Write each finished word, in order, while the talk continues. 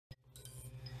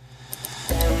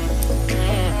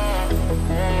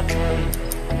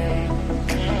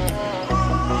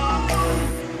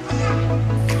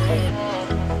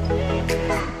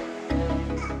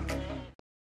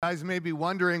You guys may be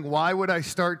wondering, why would I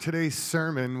start today's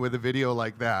sermon with a video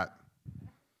like that?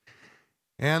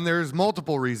 And there's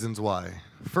multiple reasons why.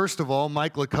 First of all,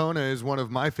 Mike Licona is one of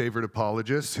my favorite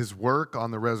apologists. His work on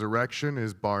the resurrection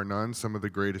is bar none some of the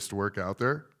greatest work out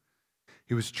there.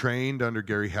 He was trained under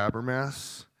Gary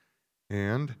Habermas,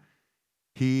 and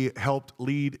he helped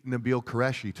lead Nabil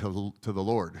Qureshi to the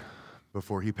Lord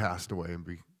before he passed away. And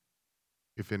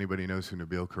if anybody knows who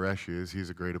Nabil Qureshi is, he's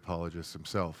a great apologist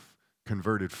himself.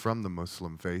 Converted from the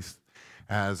Muslim faith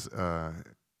as a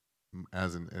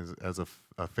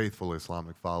faithful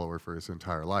Islamic follower for his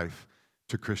entire life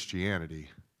to Christianity.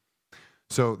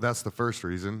 So that's the first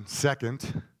reason.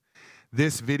 Second,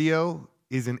 this video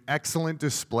is an excellent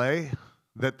display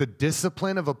that the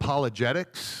discipline of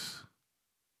apologetics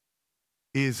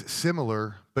is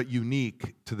similar but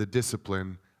unique to the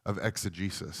discipline of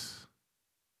exegesis.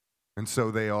 And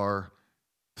so they are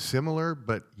similar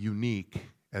but unique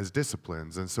as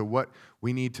disciplines. And so what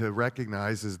we need to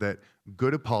recognize is that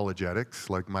good apologetics,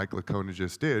 like Mike Licona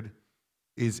just did,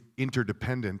 is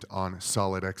interdependent on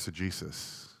solid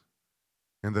exegesis.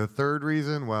 And the third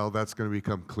reason, well, that's going to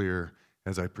become clear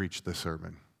as I preach the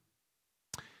sermon.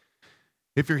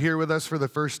 If you're here with us for the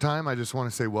first time, I just want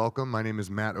to say welcome. My name is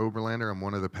Matt Oberlander. I'm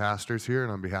one of the pastors here,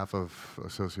 and on behalf of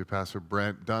Associate Pastor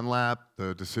Brent Dunlap,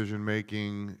 the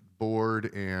decision-making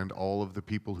board, and all of the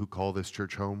people who call this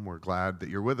church home, we're glad that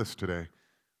you're with us today.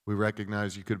 We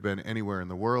recognize you could have been anywhere in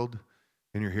the world,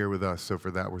 and you're here with us, so for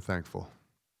that we're thankful.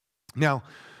 Now,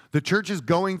 the church is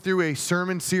going through a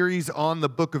sermon series on the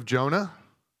book of Jonah,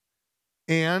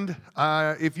 and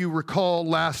if you recall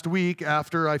last week,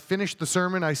 after I finished the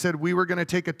sermon, I said we were going to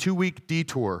take a 2-week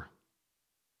detour.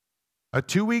 A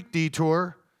 2-week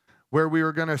detour where we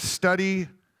were going to study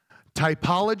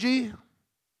typology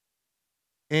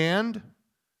and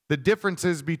the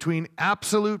differences between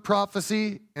absolute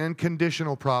prophecy and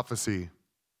conditional prophecy.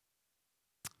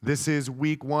 This is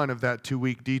week 1 of that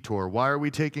 2-week detour. Why are we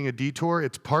taking a detour?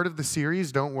 It's part of the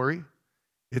series, don't worry.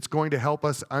 It's going to help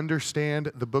us understand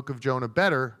the book of Jonah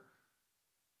better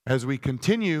as we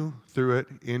continue through it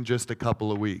in just a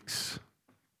couple of weeks.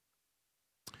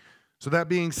 So that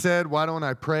being said, why don't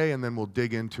I pray and then we'll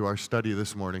dig into our study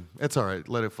this morning. It's all right,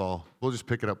 let it fall. We'll just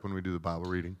pick it up when we do the Bible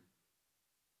reading.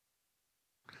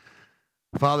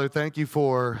 Father, thank you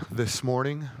for this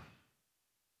morning,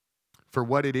 for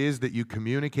what it is that you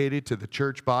communicated to the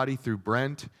church body through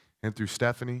Brent and through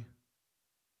Stephanie.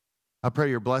 I pray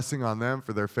your blessing on them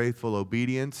for their faithful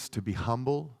obedience to be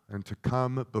humble and to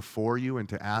come before you and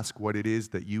to ask what it is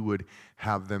that you would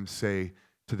have them say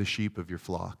to the sheep of your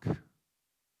flock.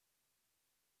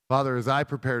 Father, as I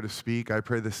prepare to speak, I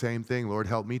pray the same thing. Lord,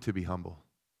 help me to be humble.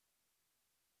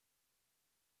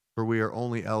 For we are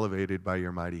only elevated by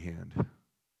your mighty hand.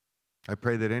 I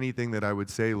pray that anything that I would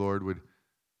say, Lord, would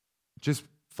just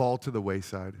fall to the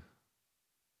wayside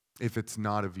if it's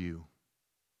not of you.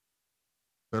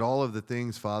 But all of the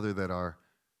things, Father, that are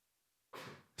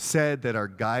said, that are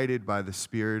guided by the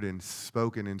Spirit and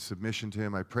spoken in submission to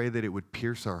Him, I pray that it would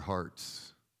pierce our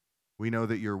hearts. We know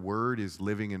that your word is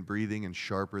living and breathing and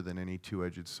sharper than any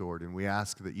two-edged sword. And we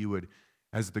ask that you would,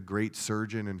 as the great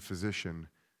surgeon and physician,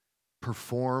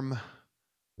 perform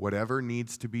whatever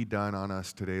needs to be done on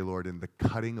us today, Lord, in the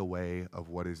cutting away of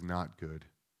what is not good,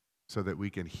 so that we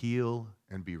can heal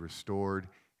and be restored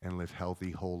and live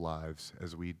healthy, whole lives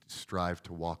as we strive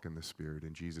to walk in the Spirit.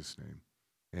 In Jesus' name,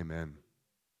 amen.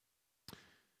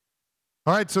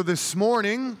 All right, so this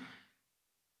morning,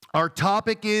 our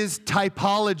topic is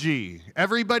typology.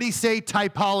 Everybody say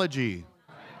typology.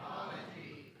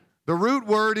 Typology. The root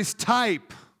word is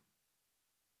type.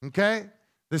 Okay?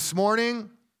 This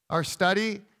morning, our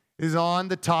study is on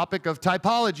the topic of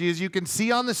typology. As you can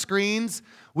see on the screens,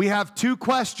 we have 2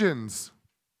 questions.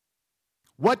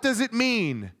 What does it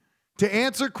mean? To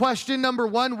answer question number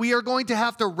 1, we are going to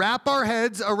have to wrap our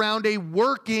heads around a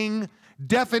working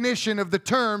definition of the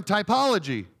term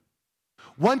typology.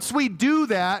 Once we do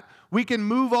that, we can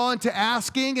move on to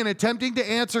asking and attempting to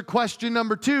answer question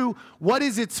number 2, what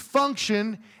is its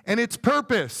function and its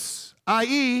purpose?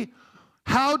 i.e.,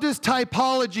 how does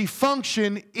typology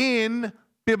function in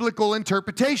biblical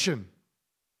interpretation?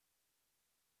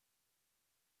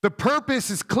 The purpose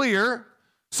is clear,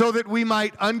 so that we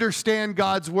might understand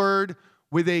God's word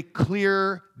with a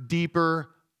clear, deeper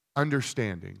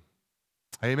understanding.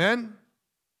 Amen?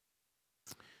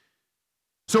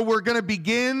 So we're going to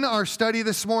begin our study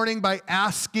this morning by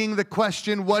asking the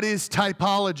question, what is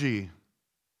typology?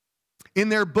 In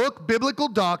their book, Biblical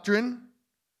Doctrine,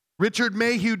 Richard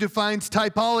Mayhew defines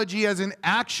typology as an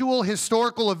actual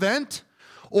historical event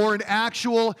or an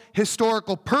actual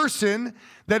historical person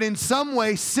that in some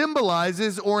way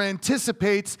symbolizes or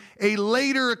anticipates a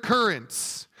later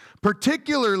occurrence,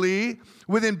 particularly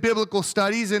within biblical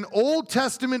studies, an Old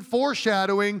Testament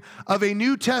foreshadowing of a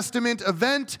New Testament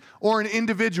event or an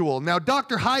individual. Now,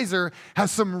 Dr. Heiser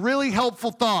has some really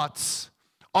helpful thoughts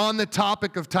on the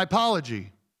topic of typology.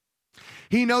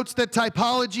 He notes that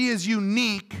typology is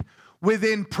unique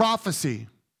within prophecy.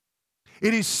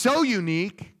 It is so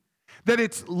unique that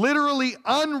it's literally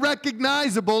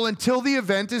unrecognizable until the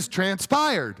event is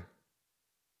transpired.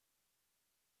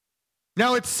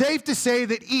 Now, it's safe to say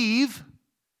that Eve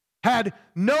had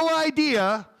no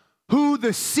idea who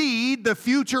the seed, the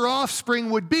future offspring,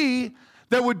 would be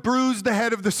that would bruise the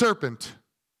head of the serpent.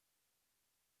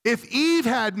 If Eve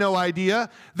had no idea,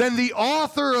 then the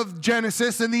author of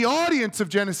Genesis and the audience of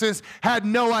Genesis had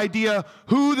no idea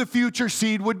who the future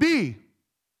seed would be.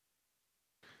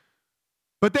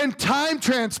 But then time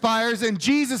transpires and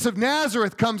Jesus of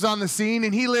Nazareth comes on the scene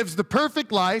and he lives the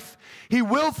perfect life. He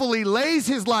willfully lays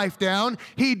his life down.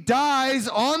 He dies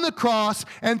on the cross,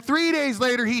 and 3 days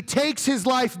later he takes his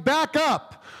life back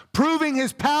up, proving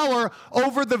his power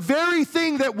over the very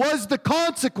thing that was the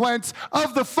consequence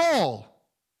of the fall.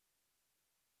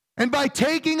 And by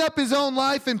taking up his own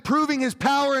life and proving his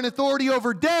power and authority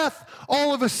over death,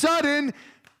 all of a sudden,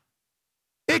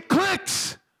 it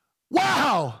clicks.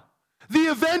 Wow! The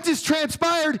event is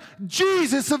transpired.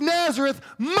 Jesus of Nazareth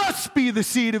must be the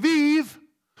seed of Eve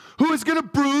who is going to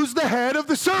bruise the head of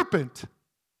the serpent.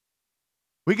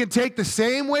 We can take the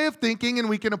same way of thinking and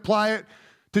we can apply it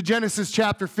to Genesis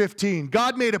chapter 15.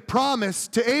 God made a promise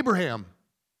to Abraham.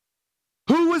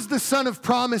 Who was the son of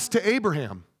promise to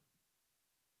Abraham?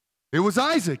 It was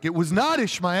Isaac. It was not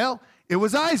Ishmael. It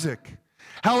was Isaac.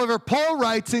 However, Paul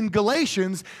writes in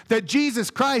Galatians that Jesus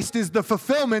Christ is the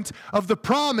fulfillment of the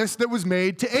promise that was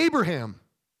made to Abraham.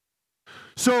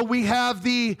 So we have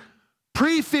the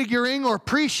prefiguring or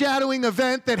pre-shadowing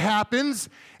event that happens,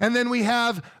 and then we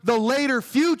have the later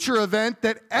future event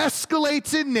that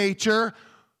escalates in nature,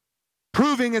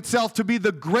 proving itself to be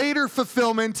the greater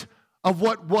fulfillment of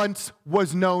what once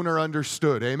was known or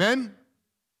understood. Amen?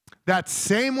 That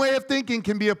same way of thinking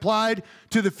can be applied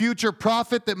to the future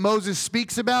prophet that Moses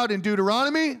speaks about in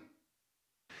Deuteronomy.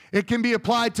 It can be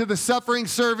applied to the suffering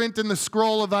servant in the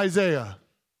scroll of Isaiah.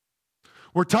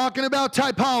 We're talking about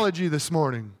typology this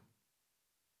morning.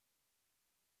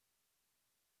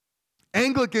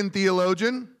 Anglican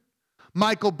theologian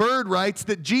Michael Bird writes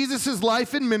that Jesus'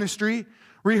 life and ministry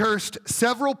rehearsed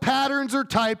several patterns or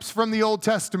types from the Old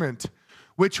Testament,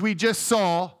 which we just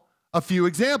saw a few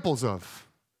examples of.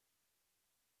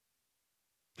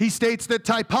 He states that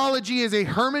typology is a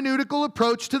hermeneutical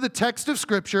approach to the text of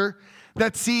Scripture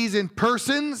that sees in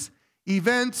persons,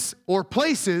 events, or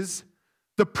places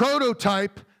the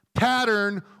prototype,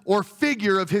 pattern, or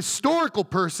figure of historical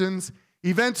persons,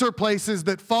 events, or places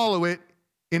that follow it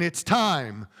in its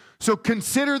time. So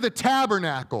consider the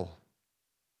tabernacle.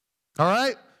 All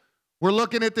right? We're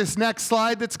looking at this next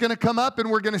slide that's going to come up, and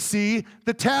we're going to see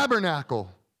the tabernacle.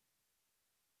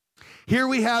 Here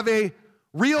we have a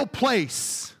real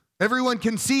place. Everyone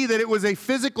can see that it was a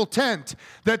physical tent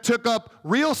that took up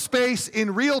real space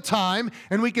in real time,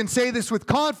 and we can say this with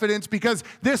confidence because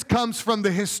this comes from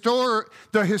the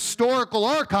historical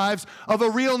archives of a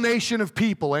real nation of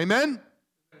people. Amen?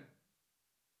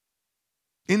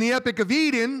 In the Epic of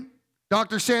Eden,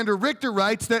 Dr. Sandra Richter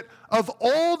writes that of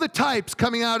all the types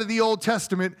coming out of the Old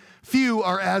Testament, few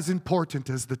are as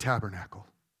important as the tabernacle.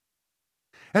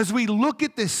 As we look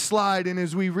at this slide and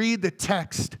as we read the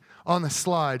text on the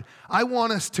slide, I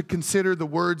want us to consider the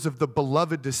words of the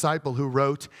beloved disciple who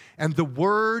wrote, "And the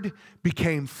Word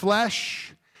became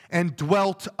flesh and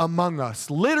dwelt among us,"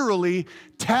 literally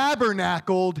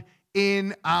tabernacled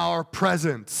in our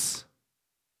presence.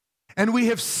 "And we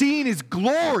have seen His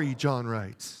glory," John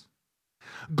writes.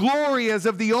 "Glory as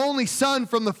of the only Son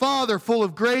from the Father, full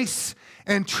of grace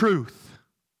and truth."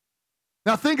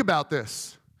 Now think about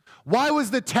this. Why was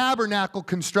the tabernacle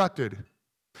constructed?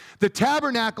 The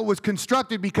tabernacle was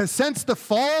constructed because since the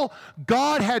fall,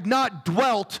 God had not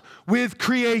dwelt with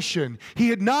creation. He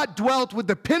had not dwelt with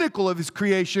the pinnacle of His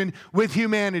creation, with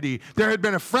humanity. There had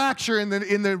been a fracture in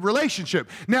the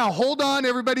relationship. Now, hold on,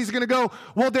 everybody's going to go,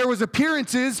 well, there was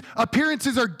appearances.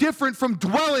 Appearances are different from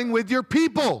dwelling with your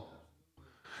people.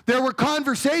 There were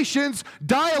conversations,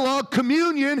 dialogue,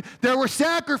 communion. There were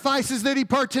sacrifices that He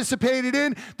participated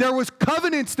in. There was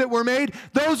covenants that were made.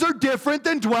 Those are different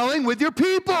than dwelling with your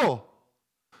people.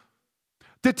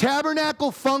 The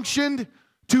tabernacle functioned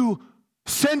to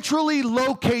centrally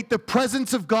locate the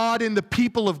presence of God in the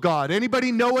people of God.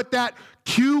 Anybody know what that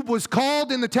cube was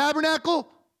called in the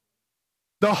tabernacle?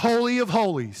 the Holy of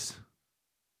Holies.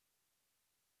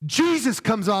 Jesus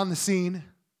comes on the scene,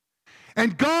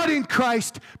 and God in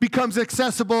Christ becomes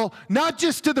accessible not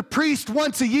just to the priest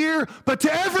once a year, but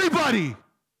to everybody.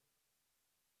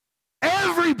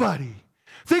 Everybody.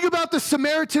 Think about the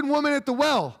Samaritan woman at the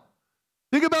well.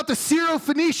 Think about the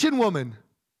Syrophoenician woman.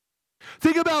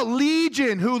 Think about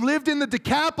Legion, who lived in the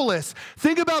Decapolis.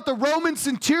 Think about the Roman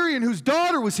centurion whose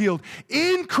daughter was healed.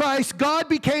 In Christ, God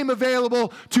became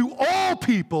available to all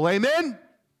people. Amen?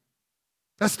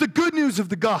 That's the good news of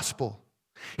the gospel.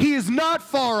 He is not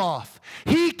far off.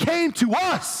 He came to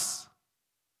us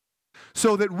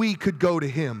so that we could go to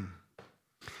him.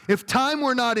 If time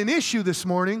were not an issue this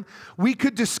morning, we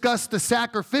could discuss the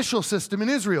sacrificial system in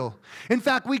Israel. In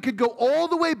fact, we could go all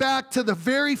the way back to the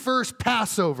very first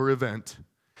Passover event.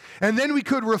 And then we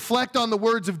could reflect on the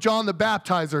words of John the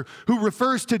Baptizer, who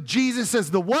refers to Jesus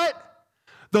as the what?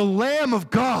 The Lamb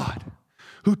of God,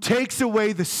 who takes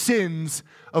away the sins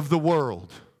of the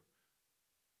world.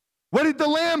 What did the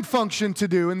lamb function to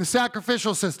do in the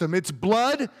sacrificial system? Its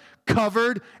blood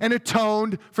covered and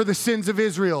atoned for the sins of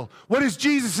Israel. What does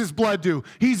Jesus' blood do?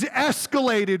 He's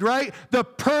escalated, right? The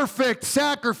perfect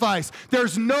sacrifice.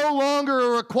 There's no longer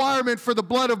a requirement for the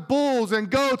blood of bulls and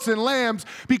goats and lambs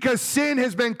because sin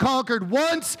has been conquered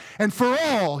once and for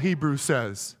all, Hebrews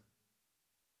says.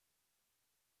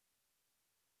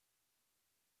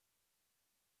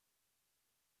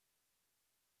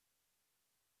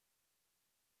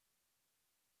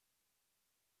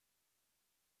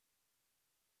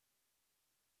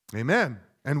 Amen.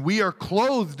 And we are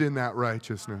clothed in that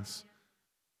righteousness.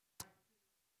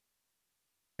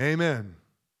 Amen.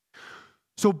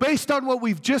 So based on what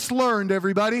we've just learned,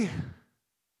 everybody,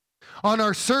 on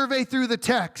our survey through the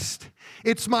text,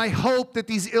 it's my hope that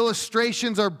these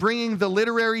illustrations are bringing the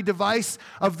literary device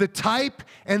of the type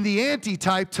and the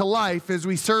antitype to life as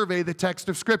we survey the text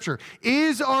of Scripture.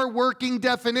 Is our working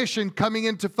definition coming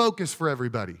into focus for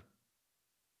everybody?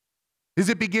 Is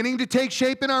it beginning to take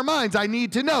shape in our minds? I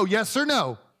need to know, yes or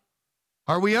no.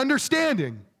 Are we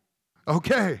understanding?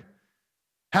 Okay.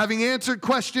 Having answered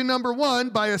question number 1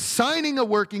 by assigning a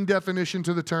working definition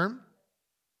to the term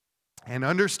and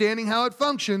understanding how it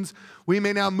functions, we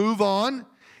may now move on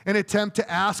and attempt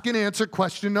to ask and answer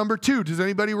question number 2. Does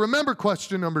anybody remember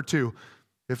question number 2?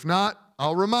 If not,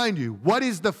 I'll remind you. What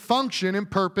is the function and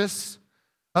purpose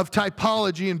of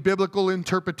typology in biblical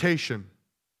interpretation?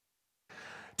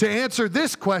 To answer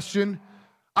this question,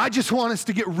 I just want us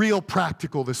to get real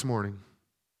practical this morning.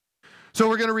 So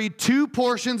we're going to read 2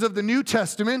 portions of the New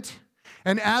Testament,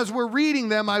 and as we're reading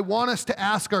them, I want us to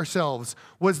ask ourselves,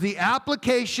 was the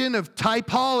application of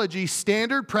typology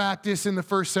standard practice in the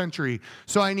first century?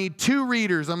 So I need 2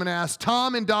 readers. I'm going to ask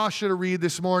Tom and Dasha to read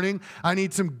this morning. I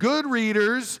need some good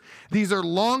readers. These are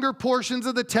longer portions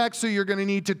of the text, so you're going to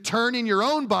need to turn in your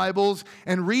own Bibles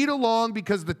and read along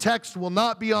because the text will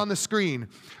not be on the screen.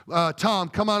 Tom,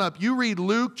 come on up. You read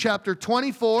Luke chapter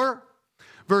 24.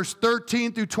 Verse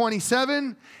 13 through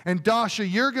 27, and Dasha,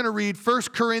 you're going to read 1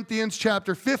 Corinthians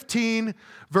chapter 15,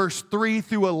 verse 3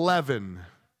 through 11.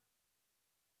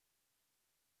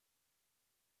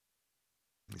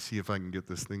 Let me see if I can get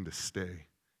this thing to stay.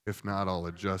 If not, I'll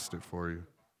adjust it for you.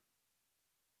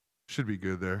 Should be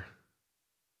good there.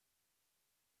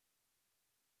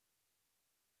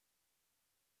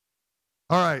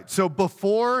 All right, so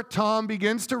before Tom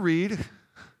begins to read,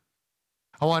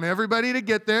 I want everybody to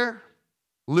get there.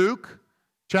 Luke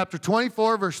chapter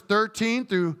 24, verse 13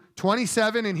 through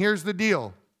 27, and here's the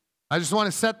deal. I just want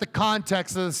to set the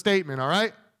context of the statement, all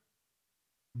right?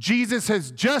 Jesus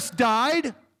has just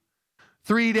died.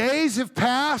 3 days have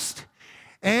passed,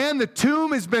 and the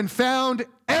tomb has been found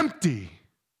empty.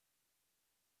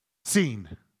 Scene.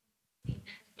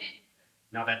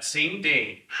 Now that same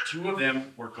day, 2 of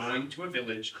them were going to a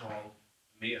village called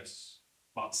Emmaus,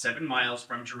 about 7 miles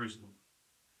from Jerusalem.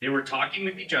 They were talking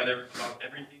with each other about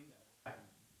everything that happened.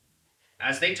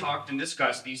 As they talked and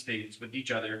discussed these things with each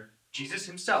other, Jesus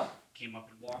himself came up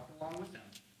and walked along with them,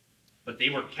 but they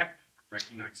were kept from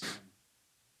recognizing him.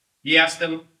 He asked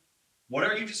them, "What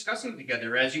are you discussing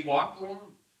together as you walk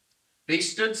along?" They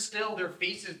stood still, their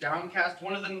faces downcast.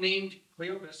 One of them, named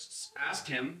Cleopas, asked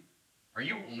him, "Are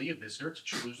you only a visitor to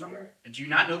Jerusalem, and do you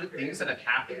not know the things that have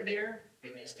happened there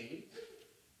in these days?"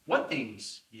 "What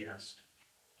things?" he asked.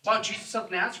 "About Jesus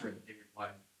of Nazareth," they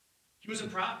replied. "He was a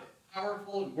prophet,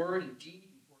 powerful in word and deed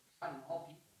before God and all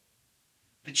people.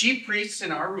 The chief priests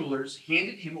and our rulers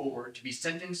handed him over to be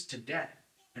sentenced to death,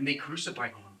 and they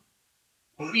crucified him.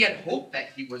 But we had hoped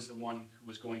that he was the one who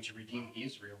was going to redeem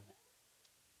Israel.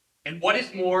 And what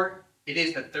is more, it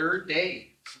is the 3rd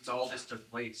day since all this took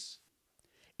place."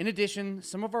 In addition,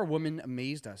 some of our women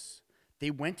amazed us.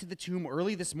 They went to the tomb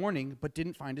early this morning, but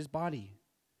didn't find his body.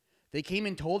 They came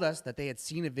and told us that they had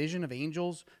seen a vision of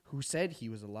angels who said he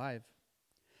was alive.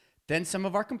 Then some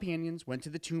of our companions went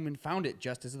to the tomb and found it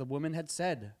just as the woman had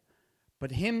said,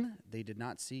 but him they did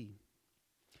not see.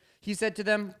 He said to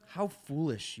them, "How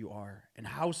foolish you are, and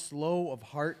how slow of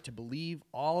heart to believe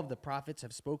all of the prophets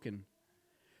have spoken.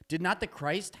 Did not the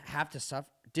Christ have to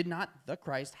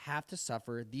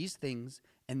suffer these things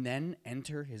and then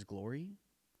enter his glory?"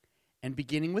 And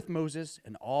beginning with Moses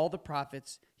and all the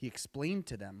prophets, he explained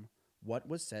to them what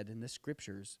was said in the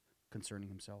scriptures concerning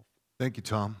himself. Thank you,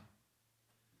 Tom.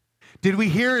 Did we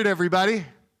hear it, everybody?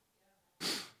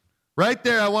 Right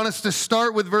there, I want us to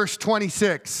start with verse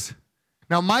 26.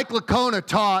 Now, Mike Lacona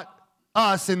taught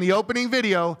us in the opening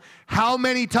video how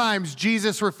many times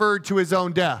Jesus referred to his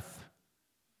own death,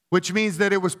 which means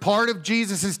that it was part of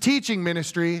Jesus' teaching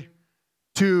ministry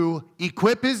to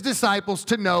equip his disciples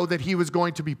to know that he was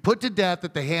going to be put to death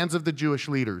at the hands of the Jewish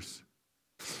leaders.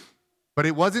 But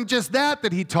it wasn't just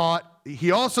that he taught. He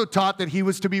also taught that he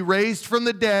was to be raised from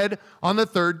the dead on the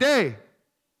third day.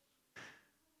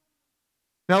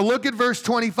 Now look at verse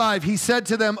 25. He said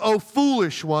to them, "O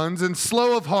foolish ones and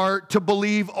slow of heart to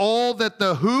believe all that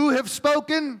the who have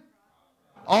spoken?"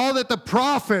 All that the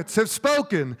prophets have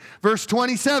spoken. Verse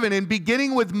 27, and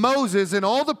beginning with Moses and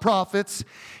all the prophets,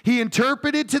 he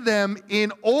interpreted to them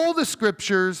in all the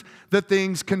scriptures the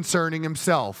things concerning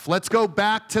himself. Let's go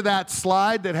back to that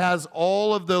slide that has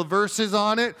all of the verses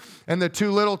on it and the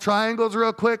two little triangles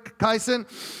real quick, Kyson.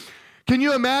 Can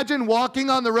you imagine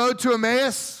walking on the road to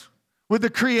Emmaus with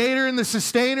the creator and the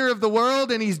sustainer of the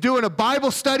world, and he's doing a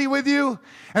Bible study with you,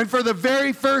 and for the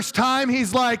very first time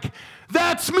he's like,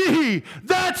 "That's me,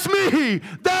 that's me,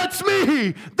 that's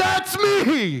me, that's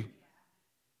me."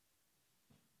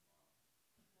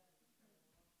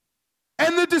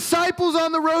 And the disciples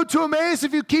on the road to Emmaus,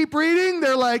 if you keep reading,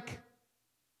 they're like,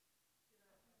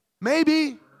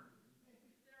 maybe,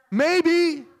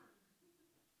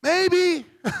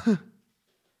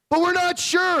 but we're not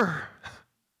sure.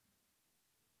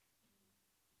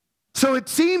 So it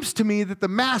seems to me that the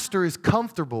master is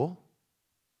comfortable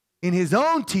in his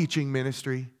own teaching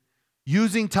ministry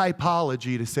using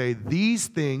typology to say these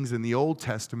things in the Old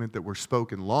Testament that were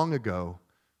spoken long ago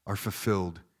are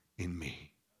fulfilled in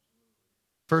me.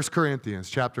 1 Corinthians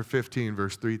chapter 15,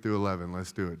 verse 3 through 11.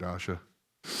 Let's do it, Dasha.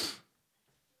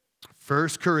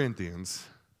 1 Corinthians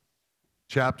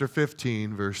chapter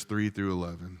 15, verse 3 through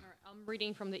 11. I'm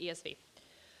reading from the ESV.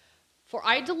 "For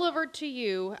I delivered to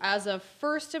you as of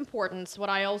first importance what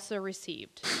I also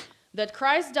received, that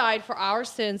Christ died for our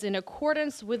sins in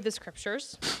accordance with the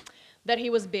Scriptures, that he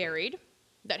was buried,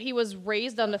 that he was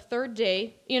raised on the third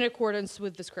day in accordance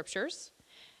with the Scriptures,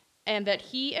 and that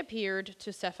he appeared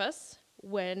to Cephas,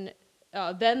 to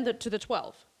the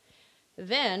 12.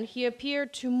 Then he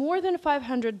appeared to more than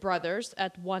 500 brothers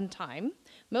at one time,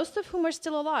 most of whom are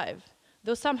still alive,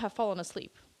 though some have fallen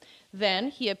asleep. Then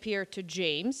he appeared to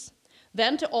James,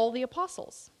 then to all the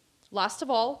apostles. Last of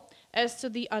all, as to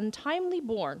one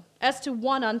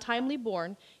untimely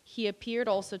born, he appeared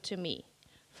also to me.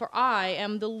 For I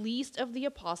am the least of the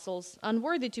apostles,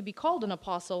 unworthy to be called an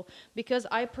apostle, because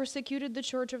I persecuted the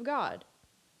church of God.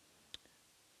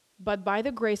 But by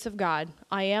the grace of God,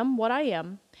 I am what I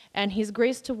am, and his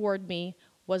grace toward me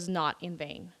was not in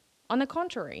vain. On the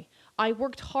contrary, I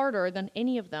worked harder than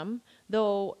any of them,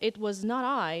 though it was not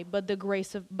I, but the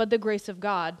grace of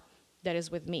God that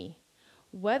is with me.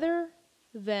 Whether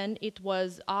then it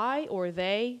was I or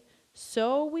they,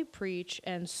 so we preach,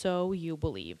 and so you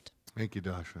believed." Thank you,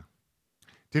 Dasha.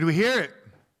 Did we hear it?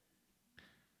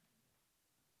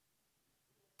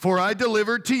 "For I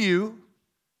delivered to you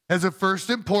as of first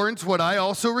importance what I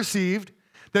also received,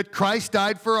 that Christ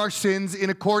died for our sins in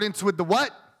accordance with the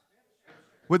what?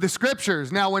 With the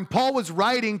Scriptures." Now, when Paul was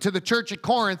writing to the church at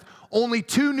Corinth, only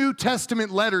 2 New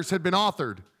Testament letters had been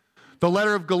authored. The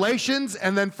letter of Galatians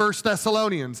and then 1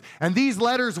 Thessalonians. And these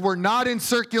letters were not in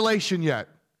circulation yet.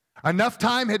 Enough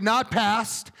time had not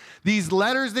passed. These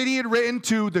letters that he had written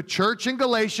to the church in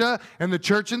Galatia and the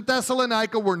church in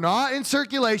Thessalonica were not in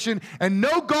circulation, and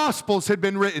no Gospels had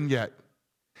been written yet.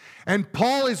 And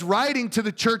Paul is writing to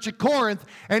the church at Corinth,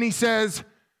 and he says,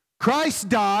 Christ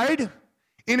died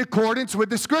in accordance with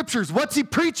the Scriptures. What's he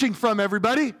preaching from,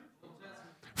 everybody?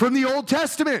 From the Old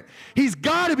Testament. He's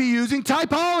got to be using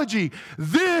typology.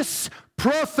 This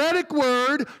prophetic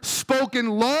word spoken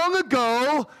long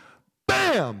ago,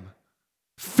 bam,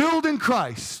 filled in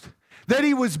Christ. That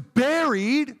he was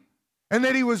buried and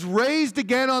that he was raised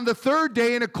again on the third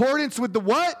day in accordance with the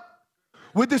what?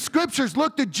 with the scriptures.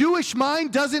 Look, the Jewish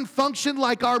mind doesn't function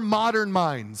like our modern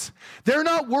minds. They're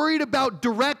not worried about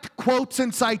direct quotes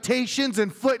and citations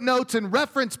and footnotes and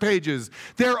reference pages.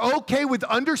 They're okay with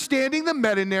understanding the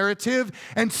meta-narrative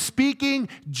and speaking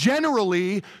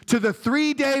generally to the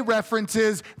 3-day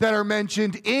references that are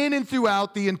mentioned in and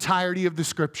throughout the entirety of the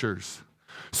scriptures.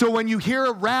 So when you hear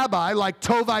a rabbi like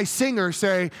Tovai Singer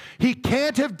say, he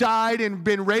can't have died and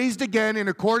been raised again in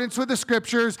accordance with the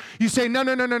scriptures, you say,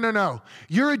 no.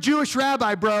 You're a Jewish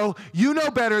rabbi, bro. You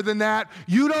know better than that.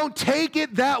 You don't take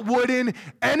it that wooden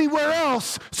anywhere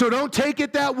else, so don't take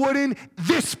it that wooden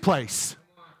this place.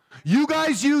 You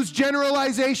guys use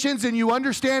generalizations and you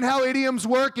understand how idioms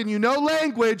work and you know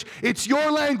language. It's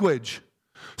your language.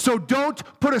 So don't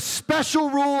put a special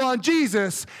rule on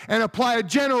Jesus and apply a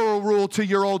general rule to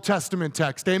your Old Testament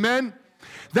text. Amen?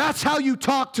 That's how you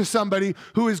talk to somebody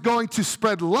who is going to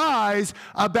spread lies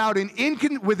about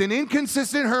with an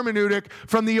inconsistent hermeneutic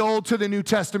from the Old to the New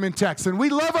Testament text. And we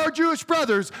love our Jewish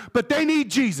brothers, but they need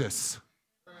Jesus.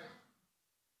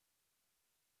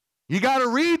 You got to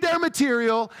read their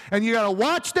material and you got to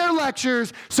watch their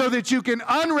lectures so that you can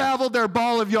unravel their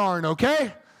ball of yarn,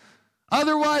 okay?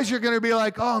 Otherwise, you're going to be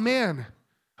like, oh, man,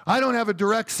 I don't have a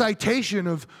direct citation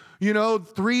of,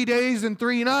 3 days and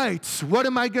 3 nights. What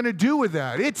am I going to do with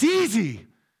that? It's easy.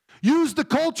 Use the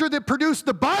culture that produced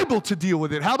the Bible to deal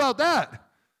with it. How about that?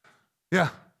 Yeah.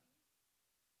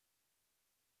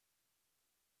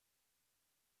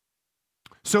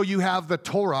 So you have the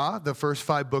Torah, the first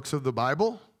 5 books of the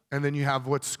Bible. And then you have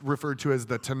what's referred to as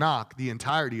the Tanakh, the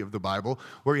entirety of the Bible,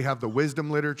 where you have the wisdom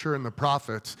literature and the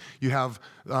prophets. You have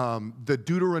the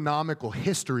Deuteronomical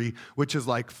history, which is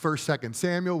like 1st, 2nd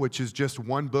Samuel, which is just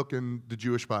one book in the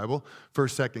Jewish Bible.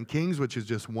 1st, 2nd Kings, which is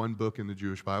just one book in the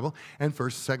Jewish Bible. And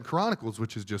 1st, 2nd Chronicles,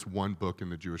 which is just one book in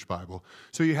the Jewish Bible.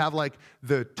 So you have like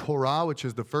the Torah, which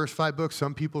is the first 5 books.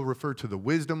 Some people refer to the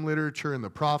wisdom literature and the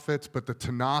prophets, but the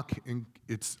Tanakh,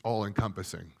 it's all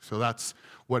encompassing. So that's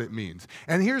what it means.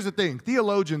 And here's the thing.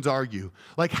 Theologians argue,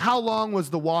 like, how long was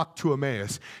the walk to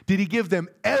Emmaus? Did he give them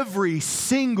every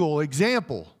single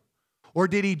example? Or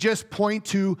did he just point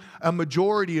to a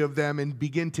majority of them and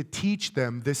begin to teach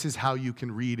them this is how you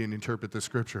can read and interpret the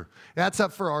scripture? That's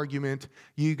up for argument.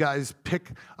 You guys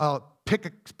pick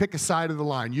a side of the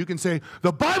line. You can say,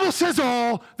 the Bible says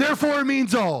all, therefore it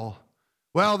means all.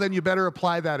 Well, then you better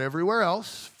apply that everywhere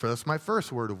else. That's my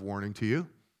first word of warning to you.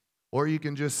 Or you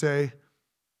can just say,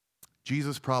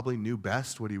 Jesus probably knew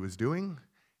best what he was doing,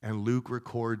 and Luke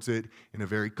records it in a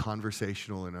very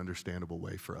conversational and understandable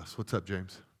way for us. What's up,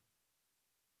 James?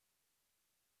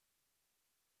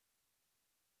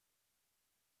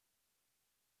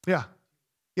 Yeah,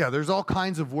 there's all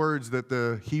kinds of words that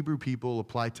the Hebrew people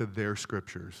apply to their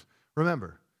scriptures.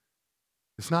 Remember,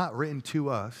 it's not written to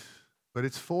us, but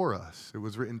it's for us. It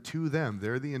was written to them.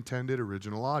 They're the intended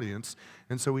original audience,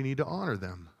 and so we need to honor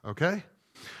them, okay?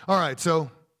 All right, so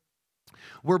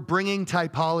we're bringing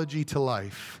typology to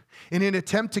life. In an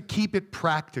attempt to keep it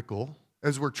practical,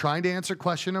 as we're trying to answer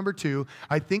question number 2,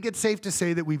 I think it's safe to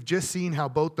say that we've just seen how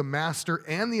both the Master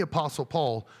and the Apostle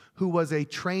Paul, who was a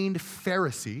trained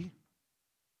Pharisee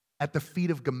at the feet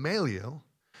of Gamaliel,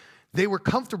 they were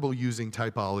comfortable using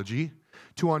typology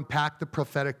to unpack the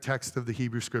prophetic text of the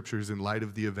Hebrew Scriptures in light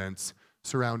of the events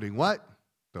surrounding what?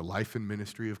 The life and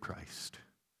ministry of Christ.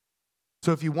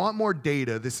 So if you want more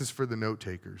data, this is for the note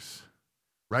takers.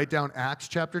 Write down Acts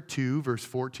chapter 2, verse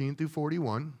 14 through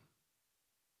 41,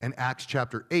 and Acts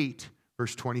chapter 8,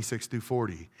 verse 26 through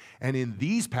 40. And in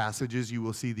these passages, you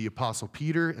will see the Apostle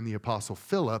Peter and the Apostle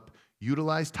Philip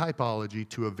utilize typology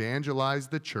to evangelize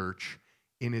the church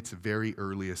in its very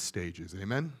earliest stages.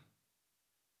 Amen?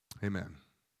 Amen.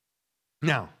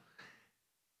 Now,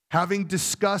 having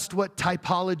discussed what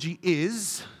typology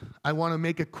is, I want to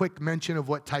make a quick mention of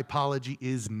what typology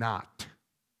is not.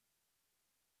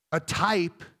 A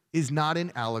type is not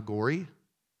an allegory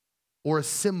or a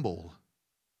symbol.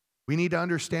 We need to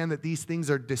understand that these things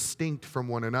are distinct from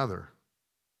one another.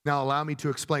 Now, allow me to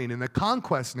explain. In the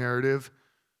conquest narrative,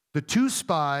 the 2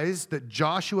 spies that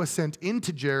Joshua sent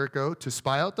into Jericho to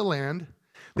spy out the land,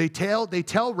 they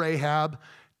tell Rahab,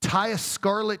 tie a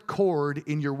scarlet cord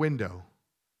in your window.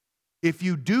 If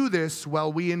you do this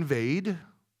while we invade,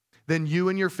 then you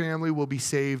and your family will be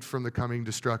saved from the coming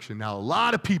destruction. Now, a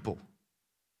lot of people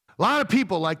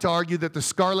like to argue that the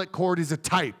scarlet cord is a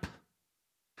type,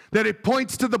 that it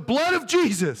points to the blood of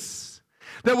Jesus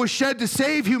that was shed to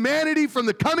save humanity from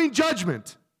the coming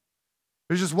judgment.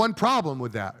 There's just one problem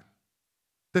with that.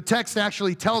 The text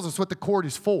actually tells us what the cord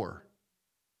is for.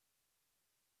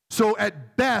 So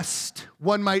at best,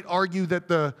 one might argue that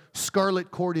the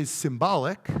scarlet cord is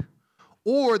symbolic,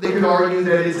 Or they could argue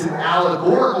that it's an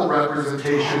allegorical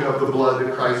representation of the blood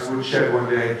that Christ would shed one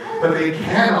day, but they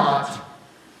cannot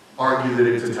argue that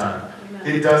it's a type.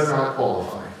 It does not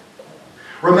qualify.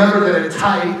 Remember that a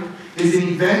type is an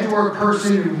event or a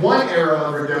person in one era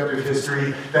of redemptive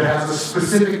history that has a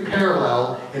specific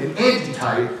parallel, an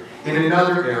antitype, in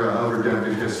another era of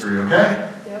redemptive history,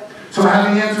 okay? Yep. So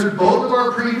having answered both of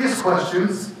our previous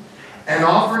questions and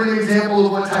offered an example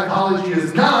of what typology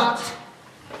is not,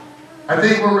 I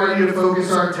think we're ready to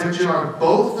focus our attention on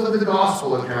both of the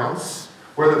gospel accounts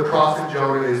where the prophet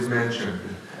Jonah is mentioned.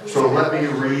 So let me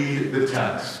read the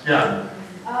text. Yeah.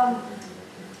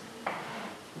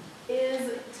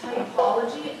 Is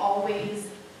typology always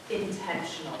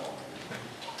intentional?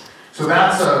 So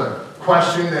that's a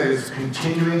question that is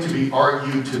continuing to be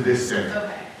argued to this day.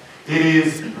 Okay. It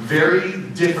is very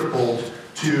difficult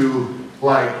to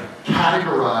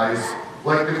categorize.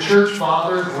 Like the church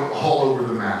fathers went all over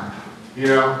the map. You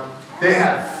know, they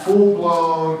had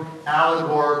full-blown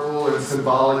allegorical and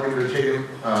symbolic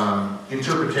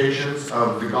interpretations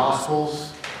of the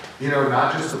Gospels. You know,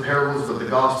 not just the parables, but the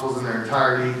Gospels in their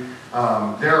entirety.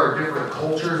 There are different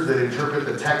cultures that interpret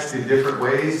the text in different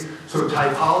ways. So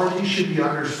typology should be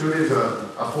understood as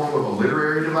a form of a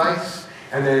literary device.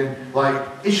 And then,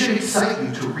 it should excite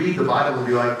you to read the Bible and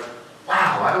be like,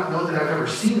 wow, I don't know that I've ever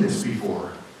seen this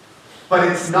before. But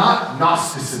it's not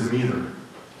Gnosticism either.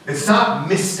 It's not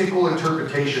mystical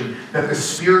interpretation that the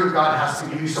Spirit of God has to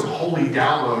give you some holy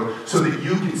download so that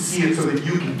you can see it, so that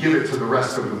you can give it to the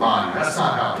rest of the body. That's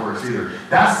not how it works either.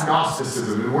 That's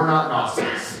Gnosticism, and we're not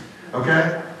Gnostics.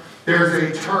 Okay? There's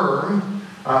a term,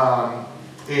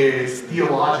 it's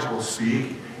theological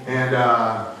speak, and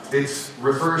it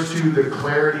refers to the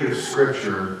clarity of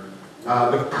Scripture.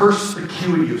 The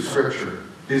perspicuity of Scripture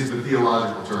is the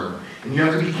theological term. And you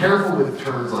have to be careful with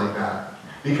terms like that.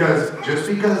 Because just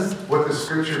because what the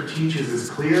Scripture teaches is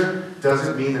clear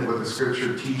doesn't mean that what the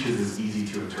Scripture teaches is easy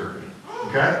to interpret.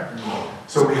 Okay?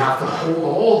 So we have to hold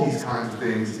all these kinds of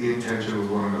things in tension with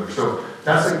one another. So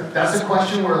that's a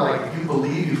question where, if you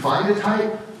believe you find a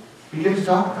type, begin to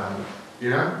talk about it. You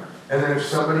know? And then if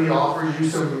somebody offers you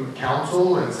some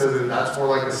counsel and says that that's more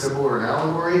like a symbol or an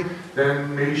allegory,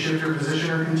 then maybe shift your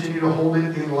position or continue to hold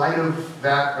it in light of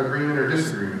that agreement or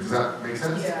disagreement. Does that make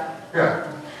sense? Yeah.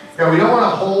 Yeah, we don't want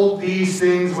to hold these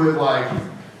things with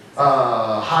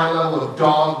high level of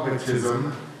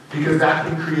dogmatism because that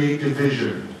can create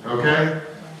division, okay?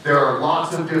 There are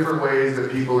lots of different ways that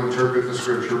people interpret the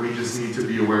Scripture. We just need to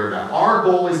be aware of that. Our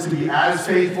goal is to be as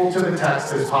faithful to the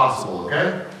text as possible,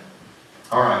 okay?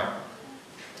 All right.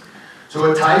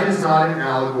 So a type is not an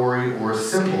allegory or a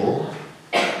symbol.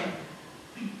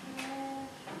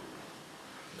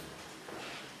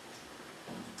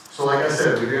 So like I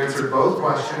said, we've answered both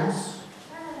questions,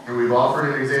 and we've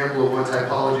offered an example of what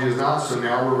typology is not, so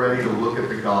now we're ready to look at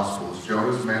the Gospels.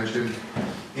 Jonah's mentioned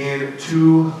in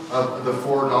 2 of the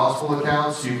 4 Gospel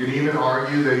accounts. You can even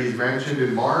argue that he's mentioned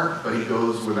in Mark, but he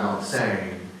goes without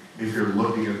saying if you're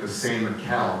looking at the same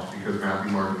account, because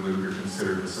Matthew, Mark, and Luke are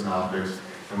considered the synoptics,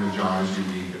 and then John is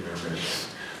unique in their midst.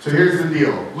 So here's the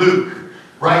deal. Luke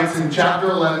writes in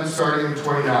chapter 11, starting in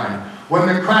 29, when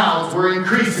the crowds were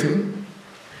increasing,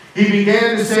 he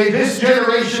began to say, this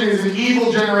generation is an evil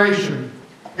generation.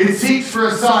 It seeks for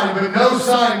a sign, but no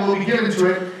sign will be given to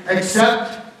it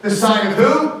except the sign of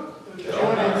who?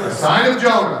 Jonah. The sign of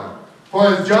Jonah. For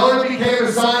as Jonah became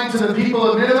a sign to the people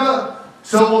of Nineveh,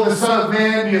 so will the Son of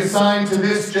Man be a sign to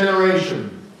this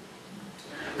generation.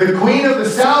 The queen of the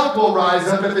south will rise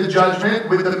up at the judgment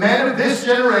with the men of this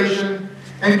generation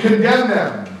and condemn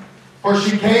them. For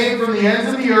she came from the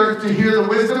ends of the earth to hear the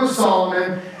wisdom of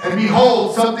Solomon, and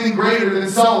behold, something greater than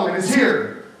Solomon is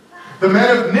here. The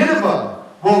men of Nineveh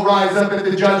will rise up at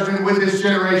the judgment with this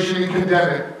generation and condemn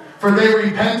it. For they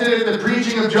repented at the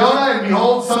preaching of Jonah, and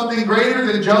behold, something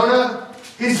greater than Jonah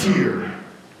is here.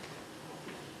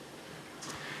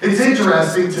 It's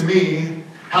interesting to me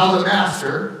how the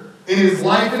Master, in his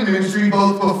life and ministry,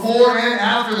 both before and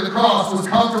after the cross, was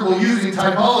comfortable using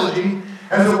typology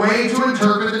as a way to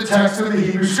interpret the text of the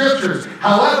Hebrew Scriptures.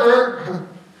 However,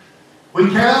 we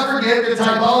cannot forget that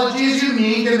typology is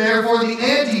unique, and therefore the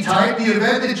antitype, the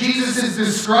event that Jesus is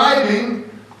describing,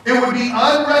 it would be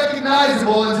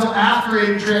unrecognizable until after it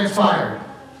had transpired.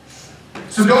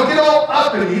 So don't get all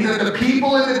uppity that the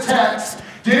people in the text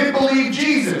didn't believe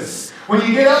Jesus. When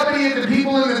you get uppity at the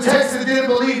people in the text that didn't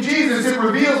believe Jesus, it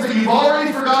reveals that you've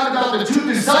already forgotten about the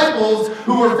 2 disciples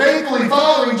who were faithfully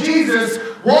following Jesus,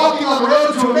 walking on the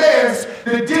road to Emmaus,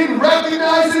 that didn't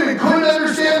recognize him and couldn't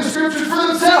understand the Scriptures for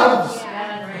themselves.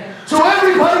 So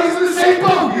everybody's in the same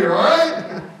boat here, all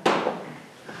right?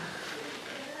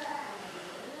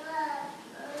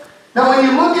 Now, when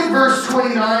you look at verse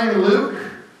 29 in Luke,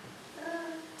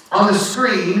 on the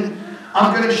screen,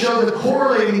 I'm going to show the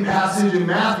correlating passage in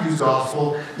Matthew's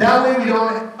Gospel. That way we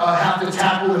don't have to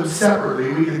tackle them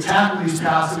separately. We can tackle these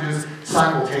passages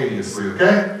simultaneously,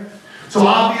 okay? So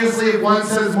obviously, if one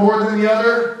says more than the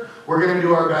other, we're going to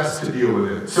do our best to deal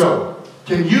with it. So,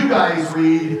 can you guys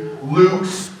read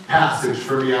Luke's passage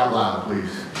for me out loud,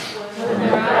 please? When the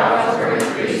crowds were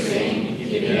increasing,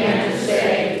 he began to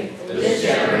say, "This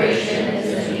generation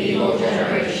is an evil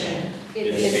generation.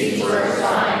 It seeks for a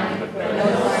sign, but no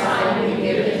sign will be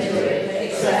given to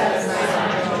it except the sign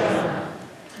of Jonah."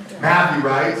 Matthew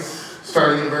writes,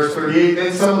 starting in verse 38,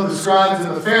 then some of the scribes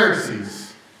and the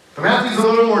Pharisees. So Matthew's a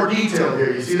little more detailed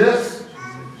here. You see this?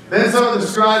 Then some of the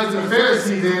scribes and the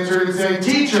Pharisees answered and said,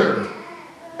 "Teacher,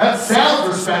 that sounds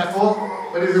respectful,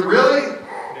 but is it really? No.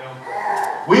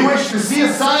 We wish to see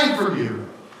a sign from you."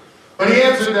 But he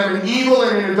answered them, "An evil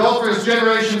and an adulterous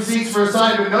generation seeks for a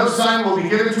sign, but no sign will be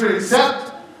given to it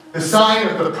except the sign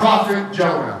of the prophet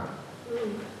Jonah."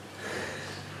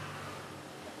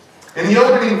 In the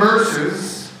opening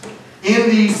verses, in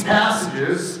these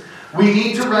passages, we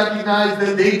need to recognize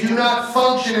that they do not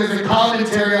function as a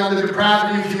commentary on the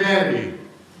depravity of humanity.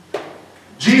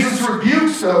 Jesus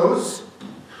rebukes those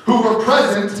who were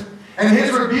present, and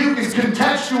his rebuke is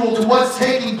contextual to what's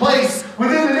taking place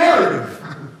within the narrative.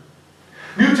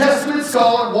 New Testament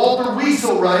scholar Walter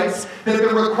Wiesel writes that the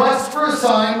request for a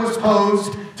sign was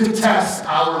posed to test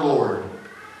our Lord.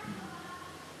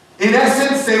 In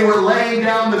essence, they were laying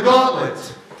down the gauntlet.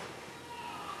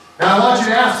 Now I want you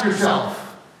to ask yourself,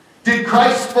 did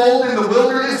Christ fold in the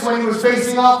wilderness when he was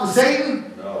facing off with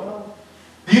Satan? No.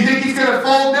 Do you think he's going to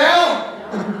fold now?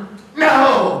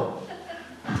 No.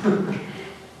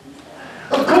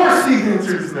 Of course the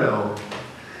answer is no.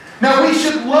 Now we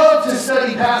should love to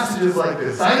study passages like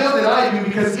this. I know that I do,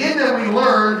 because in them we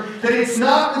learn that it's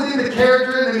not within the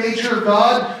character and the nature of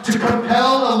God to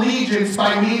compel allegiance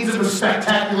by means of a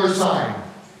spectacular sign.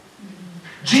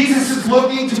 Jesus is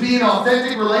looking to be in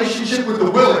authentic relationship with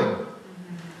the willing.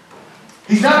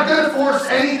 He's not going to force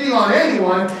anything on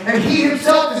anyone, and he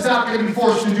himself is not going to be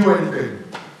forced to do anything.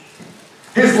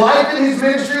 His life and his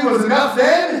ministry was enough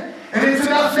then, and it's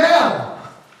enough now.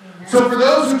 So for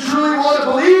those who truly want to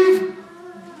believe,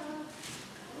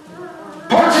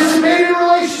 participate in a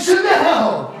relationship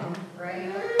now.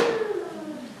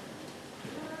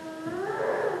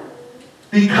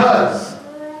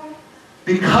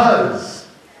 Because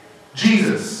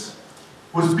Jesus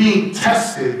was being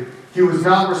tested, he was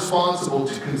not responsible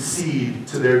to concede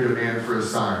to their demand for a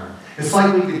sign. It's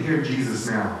like we can hear Jesus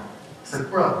now. It's like,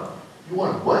 bro, you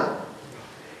want what?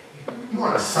 You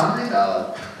want a sign?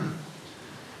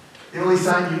 The only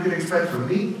sign you can expect from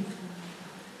me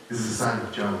is the sign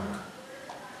of Jonah.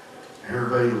 And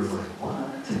everybody was like,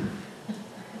 what?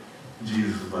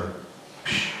 Jesus was like,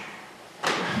 psh.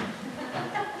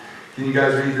 Can you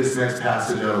guys read this next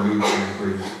passage out of Luke,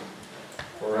 please?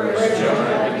 For as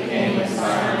Jonah became a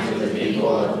sign to the people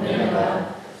of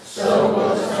Nineveh, so will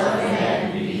the Son of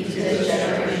Man be to this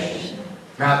generation.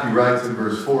 Matthew writes in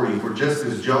verse 40, for just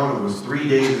as Jonah was 3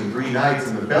 days and 3 nights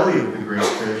in the belly of the great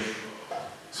fish,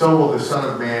 so will the Son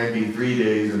of Man be 3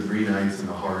 days and 3 nights in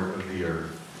the heart of the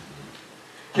earth.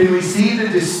 Can we see the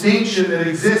distinction that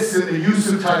exists in the use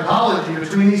of typology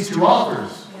between these two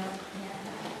authors?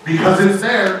 Because it's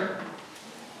there.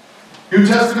 New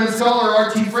Testament scholar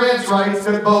R.T. France writes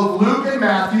that both Luke and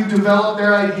Matthew developed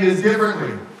their ideas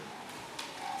differently.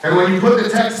 And when you put the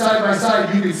text side by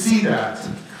side, you can see that.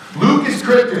 Luke is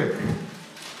cryptic.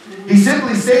 He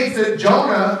simply states that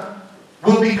Jonah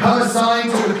will become a sign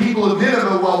to the people of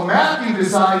Nineveh, while Matthew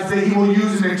decides that he will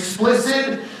use an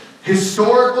explicit,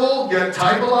 historical, yet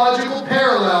typological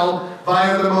parallel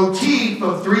via the motif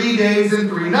of 3 days and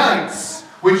 3 nights,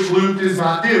 which Luke does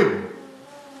not do.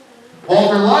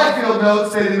 Walter Liefeld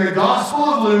notes that in the Gospel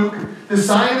of Luke, the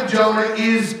sign of Jonah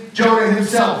is Jonah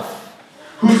himself,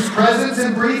 whose presence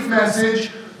and brief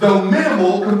message, though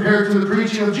minimal compared to the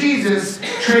preaching of Jesus,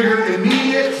 triggered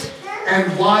immediate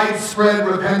and widespread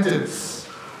repentance.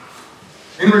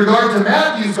 In regard to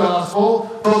Matthew's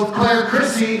Gospel, both Claire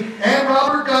Chrissy and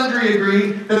Robert Gundry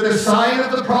agree that the sign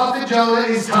of the prophet Jonah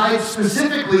is tied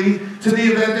specifically to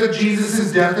the event of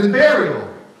Jesus' death and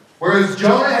burial. Whereas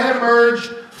Jonah had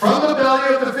emerged from the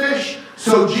belly of the fish,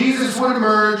 so Jesus would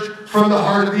emerge from the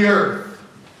heart of the earth.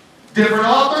 Different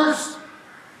authors,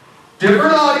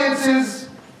 different audiences,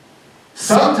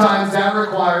 sometimes that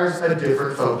requires a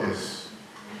different focus.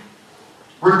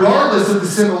 Regardless of the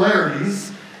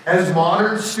similarities, as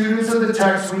modern students of the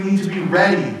text, we need to be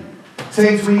ready.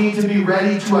 Saints, we need to be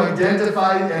ready to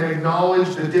identify and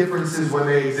acknowledge the differences when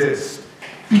they exist.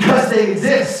 because they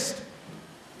exist.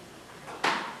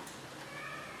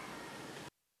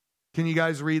 Can you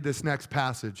guys read this next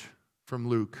passage from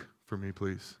Luke for me,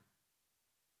 please?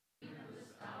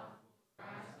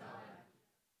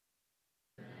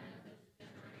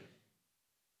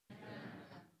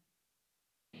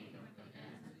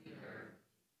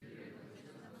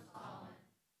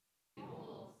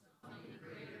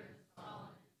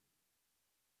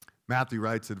 Matthew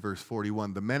writes at verse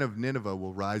 41, the men of Nineveh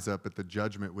will rise up at the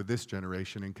judgment with this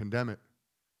generation and condemn it.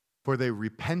 For they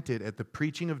repented at the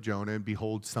preaching of Jonah, and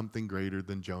behold, something greater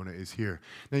than Jonah is here.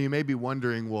 Now you may be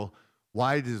wondering, well,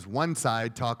 why does one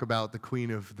side talk about the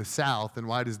queen of the south, and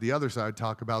why does the other side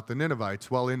talk about the Ninevites?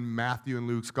 Well, in Matthew and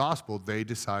Luke's gospel, they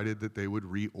decided that they would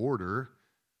reorder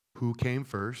who came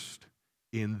first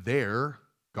in their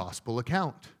gospel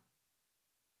account.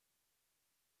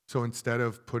 So instead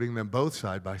of putting them both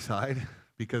side by side,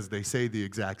 because they say the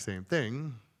exact same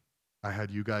thing, I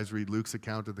had you guys read Luke's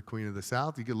account of the Queen of the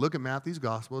South. You can look at Matthew's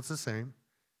gospel, it's the same.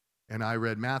 And I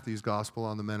read Matthew's gospel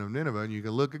on the men of Nineveh, and you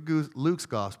can look at Luke's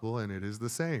gospel, and it is the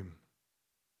same.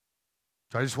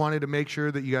 So I just wanted to make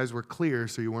sure that you guys were clear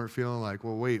so you weren't feeling like,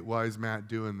 well, wait, why is Matt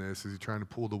doing this? Is he trying to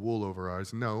pull the wool over our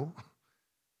eyes? No,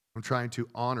 I'm trying to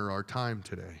honor our time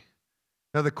today.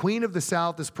 Now, the Queen of the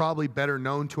South is probably better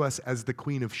known to us as the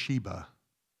Queen of Sheba.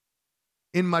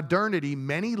 In modernity,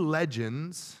 many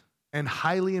legends and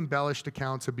highly embellished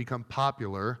accounts have become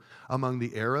popular among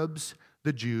the Arabs,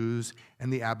 the Jews,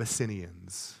 and the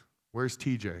Abyssinians. Where's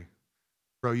TJ?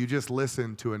 Bro, you just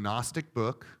listened to a Gnostic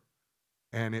book,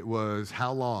 and it was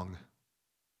how long?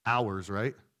 Hours,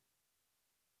 right?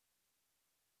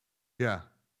 Yeah.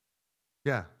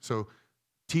 So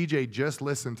TJ just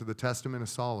listened to the Testament of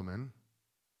Solomon,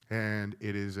 and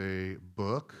it is a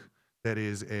book that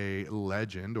is a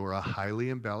legend or a highly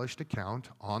embellished account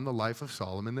on the life of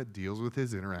Solomon that deals with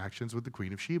his interactions with the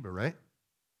Queen of Sheba, right?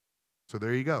 So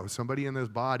there you go. Somebody in this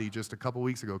body just a couple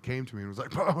weeks ago came to me and was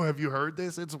like, "Oh, have you heard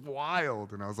this? It's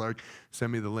wild." And I was like,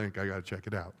 "Send me the link. I got to check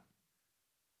it out."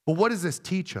 Well, what does this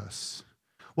teach us?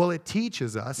 Well, it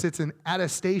teaches us, it's an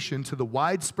attestation to the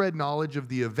widespread knowledge of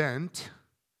the event,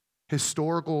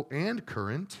 historical and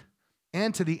current,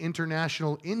 and to the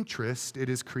international interest it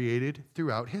has created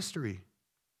throughout history.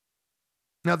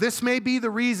 Now, this may be the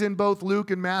reason both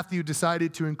Luke and Matthew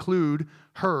decided to include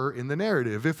her in the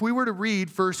narrative. If we were to read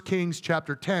 1 Kings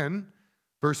chapter 10,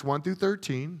 verse 1 through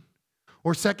 13,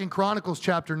 or 2 Chronicles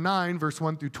chapter 9, verse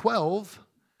 1 through 12,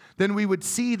 then we would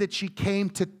see that she came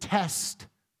to test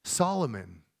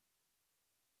Solomon.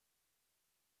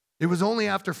 It was only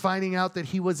after finding out that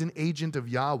he was an agent of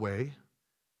Yahweh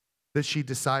that she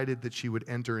decided that she would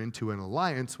enter into an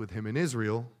alliance with him in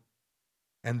Israel,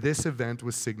 and this event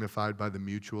was signified by the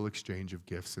mutual exchange of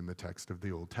gifts in the text of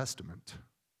the Old Testament.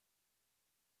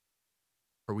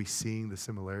 Are we seeing the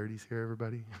similarities here,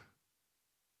 everybody?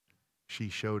 She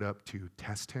showed up to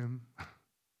test him.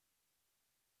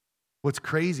 What's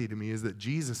crazy to me is that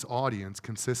Jesus' audience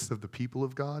consists of the people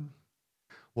of God,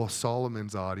 while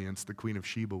Solomon's audience, the Queen of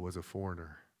Sheba, was a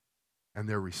foreigner, and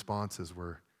their responses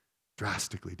were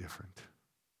drastically different.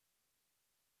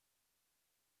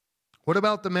 What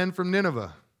about the men from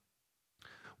Nineveh?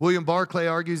 William Barclay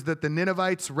argues that the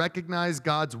Ninevites recognized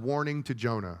God's warning to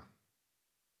Jonah.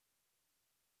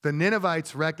 The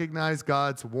Ninevites recognized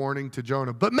God's warning to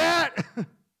Jonah. But Matt,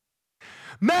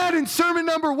 in sermon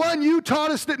number 1, you taught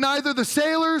us that neither the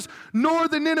sailors nor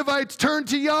the Ninevites turned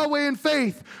to Yahweh in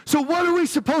faith. So what are we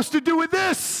supposed to do with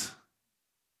this?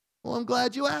 Well, I'm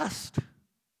glad you asked.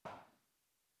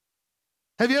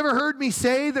 Have you ever heard me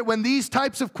say that when these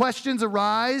types of questions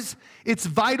arise, it's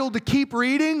vital to keep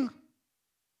reading?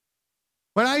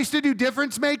 When I used to do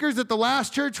difference makers at the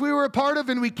last church we were a part of,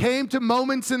 and we came to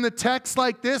moments in the text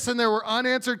like this and there were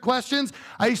unanswered questions,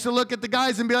 I used to look at the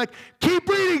guys and be like, "Keep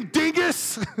reading,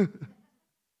 dingus."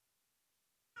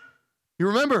 You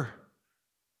remember?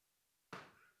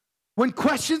 When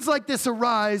questions like this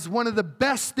arise, one of the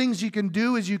best things you can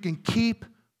do is you can keep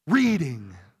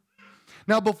reading.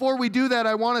 Now, before we do that,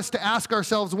 I want us to ask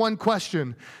ourselves one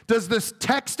question. Does this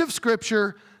text of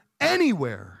Scripture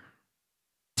anywhere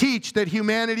teach that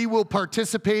humanity will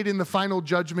participate in the final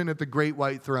judgment at the great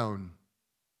white throne?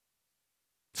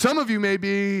 Some of you may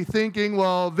be thinking,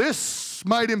 well, this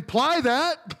might imply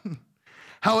that.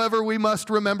 However, we must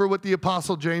remember what the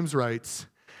Apostle James writes,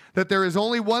 that there is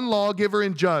only one lawgiver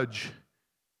and judge,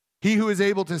 he who is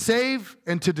able to save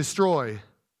and to destroy.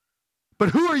 But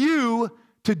who are you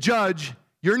to judge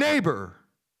your neighbor?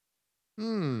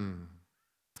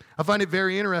 I find it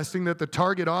very interesting that the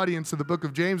target audience of the book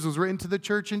of James was written to the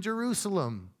church in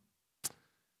Jerusalem,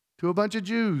 to a bunch of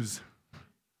Jews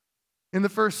in the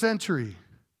first century.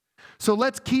 So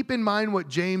let's keep in mind what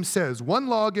James says. One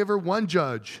lawgiver, one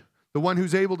judge, the one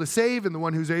who's able to save and the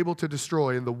one who's able to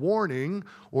destroy. And the warning,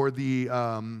 or the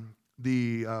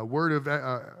word of,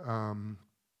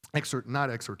 not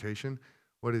exhortation,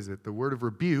 what is it? The word of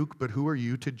rebuke, but who are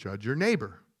you to judge your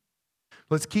neighbor?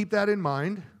 Let's keep that in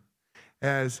mind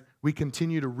as we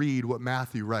continue to read what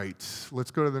Matthew writes.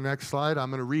 Let's go to the next slide. I'm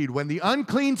going to read. When the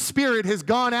unclean spirit has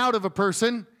gone out of a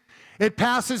person, it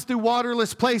passes through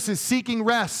waterless places seeking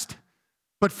rest,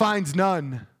 but finds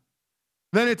none.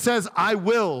 Then it says, I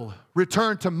will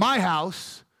return to my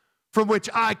house from which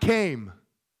I came.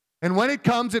 And when it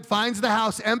comes, it finds the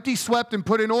house empty, swept, and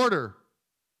put in order.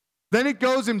 Then it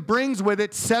goes and brings with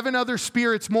it 7 other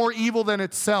spirits more evil than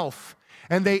itself.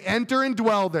 And they enter and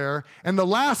dwell there. And the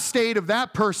last state of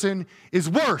that person is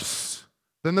worse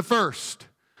than the first.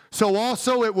 So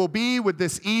also it will be with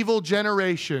this evil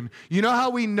generation. You know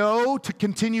how we know to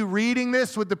continue reading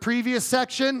this with the previous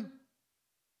section?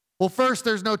 Well, first,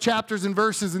 there's no chapters and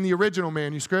verses in the original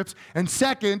manuscripts. And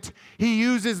second, he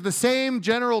uses the same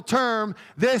general term,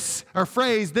 this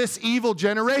evil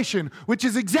generation, which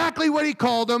is exactly what he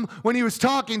called them when he was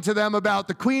talking to them about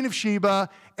the Queen of Sheba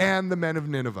and the men of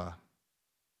Nineveh.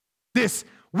 This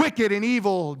wicked and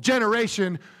evil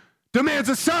generation demands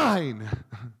a sign.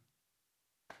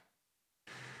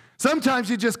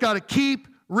 Sometimes you just got to keep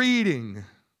reading.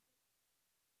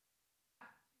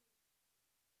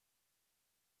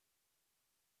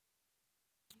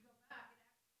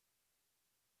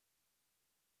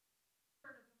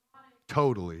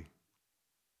 Totally.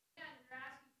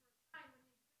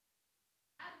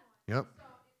 Yep.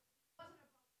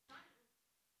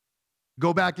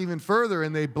 Go back even further,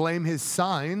 and they blame his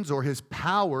signs or his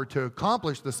power to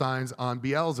accomplish the signs on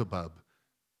Beelzebub,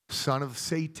 son of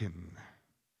Satan.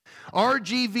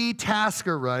 RGV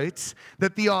Tasker writes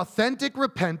that the authentic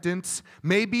repentance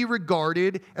may be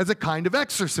regarded as a kind of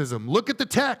exorcism. Look at the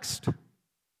text.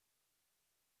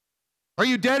 Are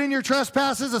you dead in your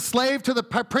trespasses, a slave to the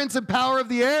prince and power of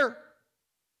the air?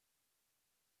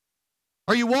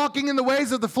 Are you walking in the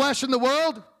ways of the flesh and the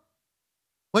world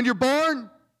when you're born?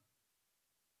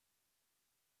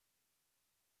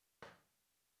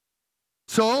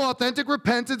 So, authentic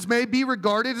repentance may be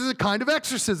regarded as a kind of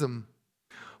exorcism,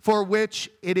 for which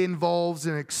it involves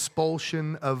an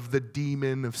expulsion of the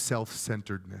demon of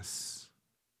self-centeredness.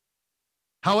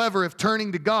 However, if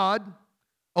turning to God,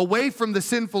 away from the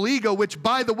sinful ego, which,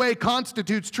 by the way,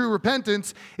 constitutes true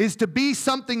repentance, is to be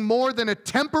something more than a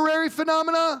temporary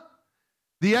phenomena,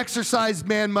 the exorcised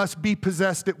man must be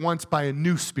possessed at once by a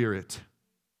new spirit.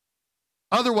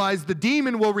 Otherwise, the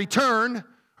demon will return,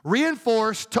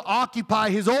 reinforced to occupy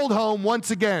his old home once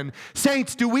again.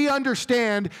 Saints, do we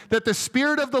understand that the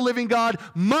Spirit of the living God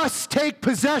must take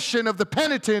possession of the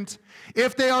penitent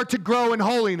if they are to grow in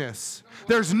holiness?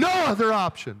 There's no other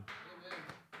option.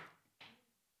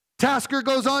 Tasker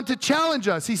goes on to challenge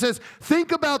us. He says,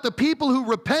 think about the people who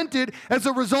repented as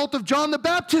a result of John the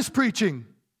Baptist preaching.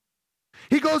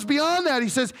 He goes beyond that. He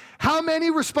says, how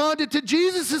many responded to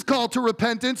Jesus' call to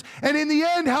repentance, and in the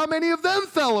end, how many of them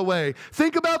fell away?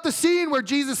 Think about the scene where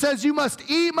Jesus says, you must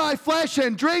eat my flesh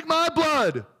and drink my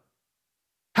blood.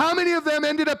 How many of them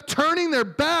ended up turning their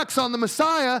backs on the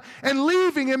Messiah and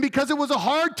leaving him because it was a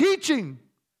hard teaching?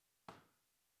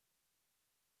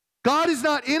 God is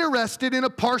not interested in a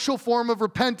partial form of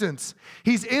repentance.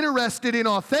 He's interested in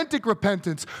authentic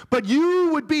repentance. But you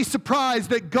would be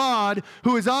surprised that God,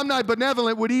 who is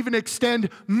omnibenevolent, would even extend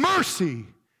mercy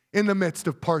in the midst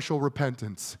of partial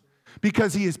repentance,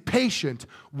 because he is patient,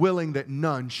 willing that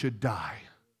none should die.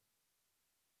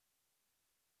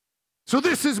 So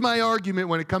this is my argument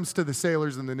when it comes to the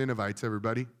sailors and the Ninevites,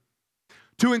 everybody.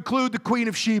 To include the Queen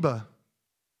of Sheba.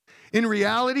 In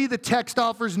reality, the text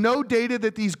offers no data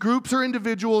that these groups or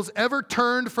individuals ever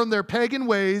turned from their pagan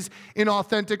ways in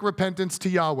authentic repentance to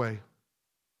Yahweh.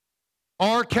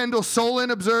 R. Kendall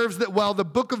Solon observes that while the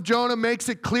book of Jonah makes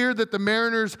it clear that the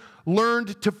mariners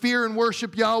learned to fear and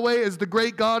worship Yahweh as the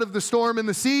great God of the storm and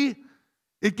the sea,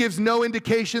 it gives no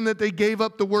indication that they gave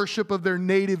up the worship of their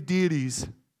native deities.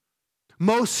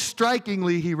 Most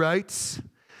strikingly, he writes,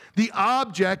 the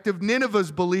object of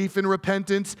Nineveh's belief in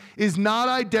repentance is not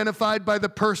identified by the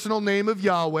personal name of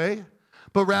Yahweh,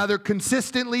 but rather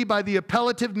consistently by the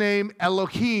appellative name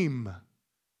Elohim,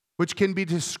 which can be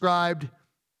described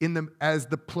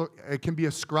it can be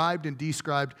ascribed and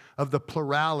described of the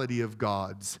plurality of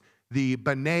gods, the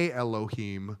B'nai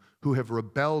Elohim, who have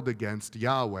rebelled against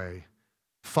Yahweh,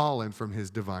 fallen from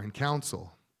his divine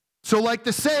counsel. So like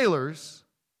the sailors,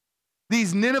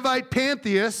 these Ninevite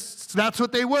pantheists, that's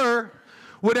what they were,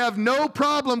 would have no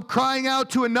problem crying out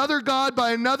to another god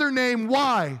by another name.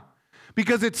 Why?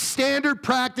 because it's standard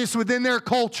practice within their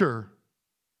culture.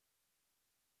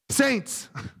 Saints,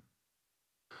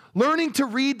 learning to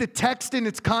read the text in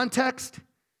its context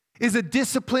is a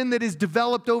discipline that is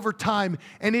developed over time,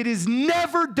 and it is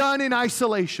never done in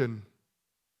isolation.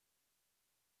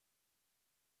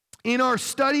 In our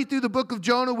study through the book of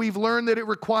Jonah, we've learned that it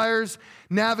requires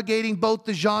navigating both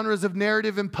the genres of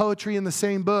narrative and poetry in the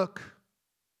same book.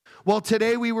 Well,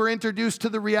 today we were introduced to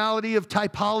the reality of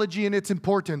typology and its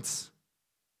importance.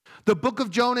 The book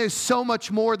of Jonah is so much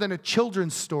more than a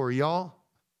children's story, y'all.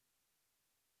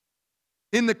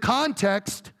 In the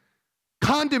context,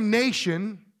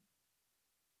 condemnation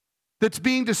that's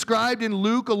being described in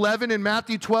Luke 11 and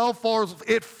Matthew 12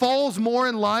 falls more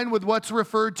in line with what's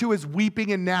referred to as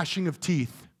weeping and gnashing of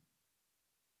teeth.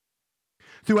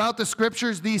 Throughout the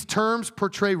scriptures, these terms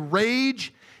portray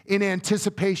rage in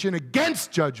anticipation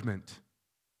against judgment,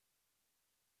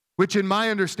 which in my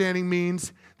understanding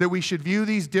means that we should view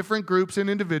these different groups and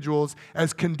individuals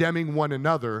as condemning one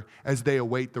another as they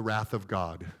await the wrath of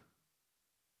God.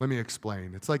 Let me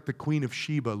explain. It's like the Queen of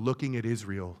Sheba looking at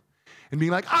Israel and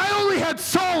being like, I only had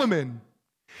Solomon,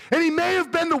 and he may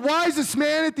have been the wisest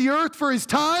man at the earth for his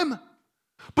time,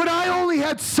 but I only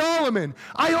had Solomon.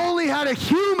 I only had a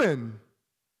human.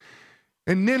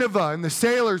 And Nineveh and the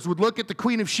sailors would look at the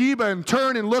Queen of Sheba and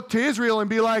turn and look to Israel and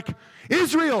be like,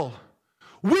 Israel,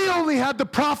 we only had the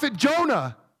prophet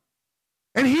Jonah,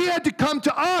 and he had to come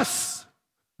to us.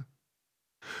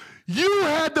 You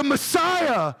had the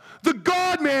Messiah, the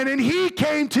God-man, and he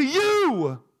came to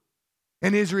you.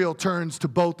 And Israel turns to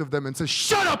both of them and says,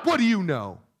 shut up, what do you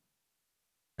know?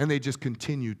 And they just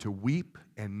continue to weep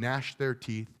and gnash their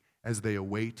teeth as they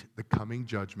await the coming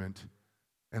judgment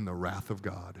and the wrath of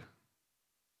God.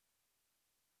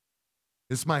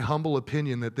 It's my humble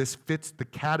opinion that this fits the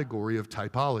category of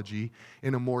typology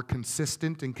in a more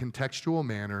consistent and contextual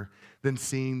manner than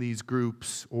seeing these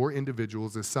groups or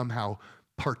individuals as somehow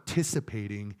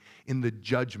participating in the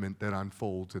judgment that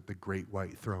unfolds at the great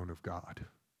white throne of God.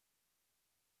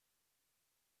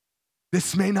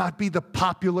 This may not be the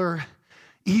popular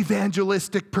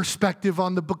evangelistic perspective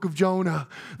on the book of Jonah.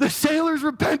 The sailors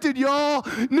repented, y'all.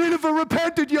 Nineveh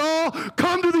repented, y'all.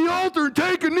 Come to the altar and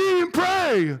take a knee and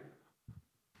pray.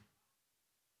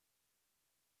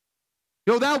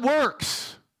 Yo, that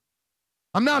works.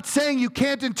 I'm not saying you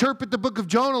can't interpret the book of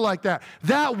Jonah like that.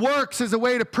 That works as a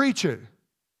way to preach it.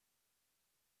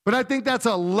 But I think that's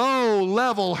a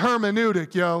low-level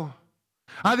hermeneutic, yo.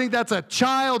 I think that's a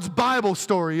child's Bible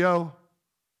story, yo.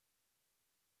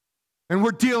 And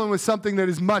we're dealing with something that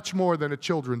is much more than a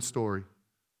children's story.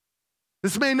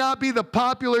 This may not be the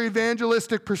popular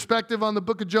evangelistic perspective on the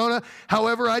book of Jonah.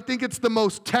 However, I think it's the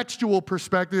most textual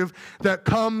perspective that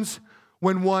comes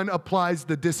when one applies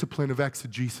the discipline of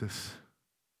exegesis.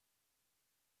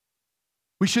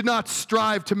 We should not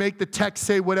strive to make the text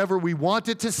say whatever we want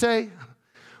it to say.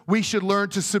 We should learn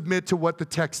to submit to what the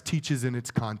text teaches in its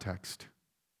context,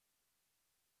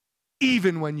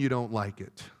 even when you don't like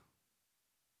it,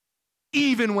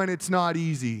 even when it's not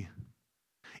easy,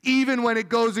 even when it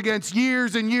goes against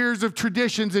years and years of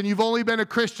traditions and you've only been a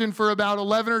Christian for about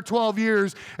 11 or 12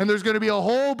 years and there's going to be a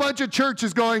whole bunch of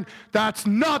churches going, that's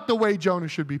not the way Jonah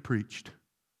should be preached.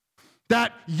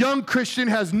 That young Christian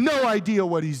has no idea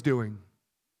what he's doing.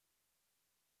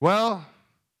 Well,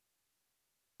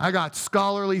 I got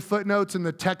scholarly footnotes in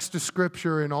the text of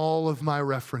Scripture in all of my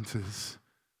references.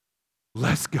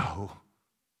 Let's go.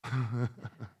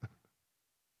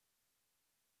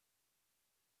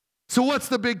 So what's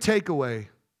the big takeaway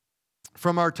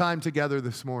from our time together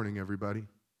this morning, everybody?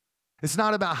 It's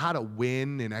not about how to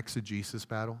win an exegesis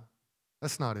battle.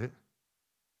 That's not it.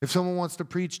 If someone wants to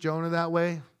preach Jonah that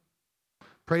way,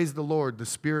 praise the Lord. The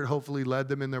Spirit hopefully led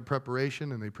them in their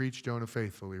preparation and they preached Jonah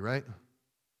faithfully, right?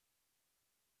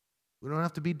 We don't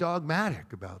have to be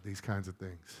dogmatic about these kinds of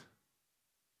things.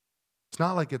 It's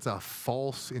not like it's a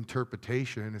false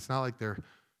interpretation. It's not like they're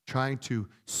trying to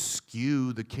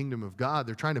skew the kingdom of God.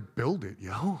 They're trying to build it,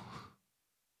 yo.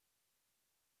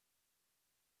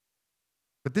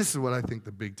 But this is what I think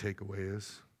the big takeaway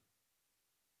is.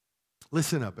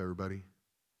 Listen up, everybody. I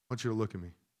want you to look at me.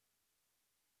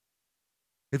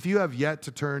 If you have yet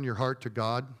to turn your heart to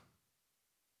God,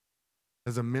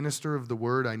 as a minister of the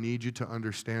word, I need you to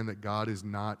understand that God is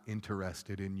not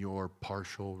interested in your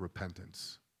partial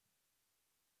repentance.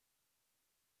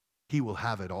 He will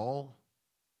have it all,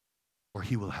 or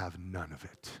he will have none of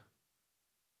it.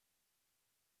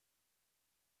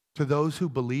 To those who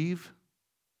believe,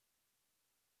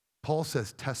 Paul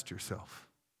says, test yourself.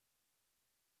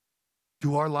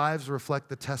 Do our lives reflect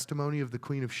the testimony of the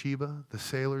Queen of Sheba, the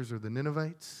sailors, or the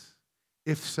Ninevites?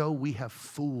 If so, we have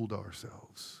fooled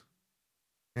ourselves.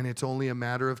 And it's only a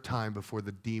matter of time before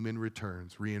the demon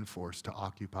returns, reinforced to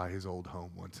occupy his old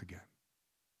home once again.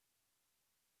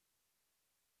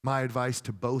 My advice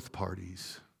to both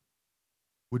parties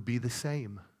would be the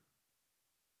same.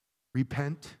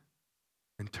 Repent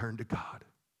and turn to God.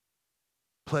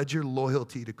 Pledge your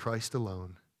loyalty to Christ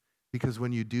alone, because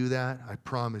when you do that, I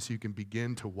promise you can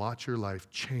begin to watch your life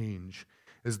change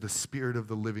as the Spirit of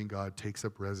the living God takes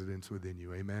up residence within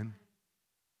you. Amen?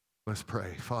 Let's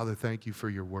pray. Father, thank you for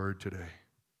your word today.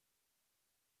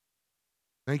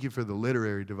 Thank you for the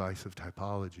literary device of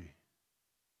typology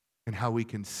and how we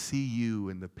can see you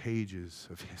in the pages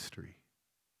of history.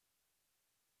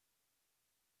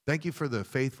 Thank you for the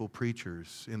faithful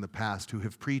preachers in the past who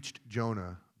have preached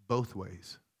Jonah both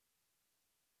ways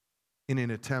in an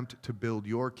attempt to build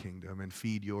your kingdom and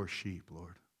feed your sheep,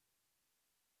 Lord.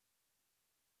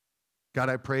 God,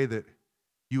 I pray that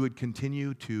you would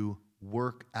continue to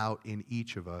work out in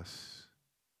each of us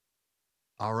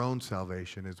our own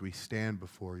salvation as we stand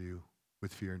before you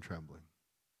with fear and trembling.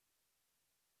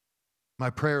 My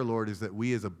prayer, Lord, is that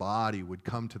we as a body would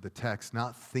come to the text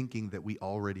not thinking that we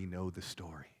already know the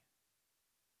story,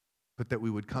 but that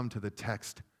we would come to the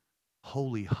text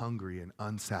wholly hungry and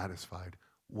unsatisfied,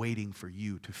 waiting for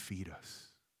you to feed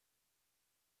us.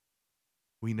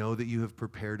 We know that you have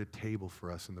prepared a table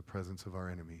for us in the presence of our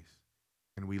enemies,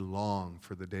 and we long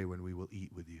for the day when we will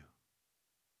eat with you.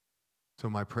 So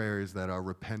my prayer is that our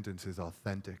repentance is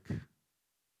authentic,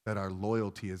 that our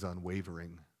loyalty is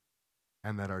unwavering,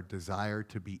 and that our desire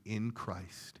to be in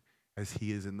Christ as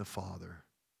he is in the Father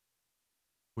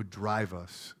would drive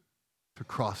us to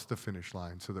cross the finish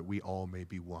line so that we all may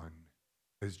be one,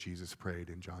 as Jesus prayed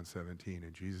in John 17.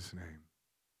 In Jesus' name,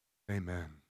 amen.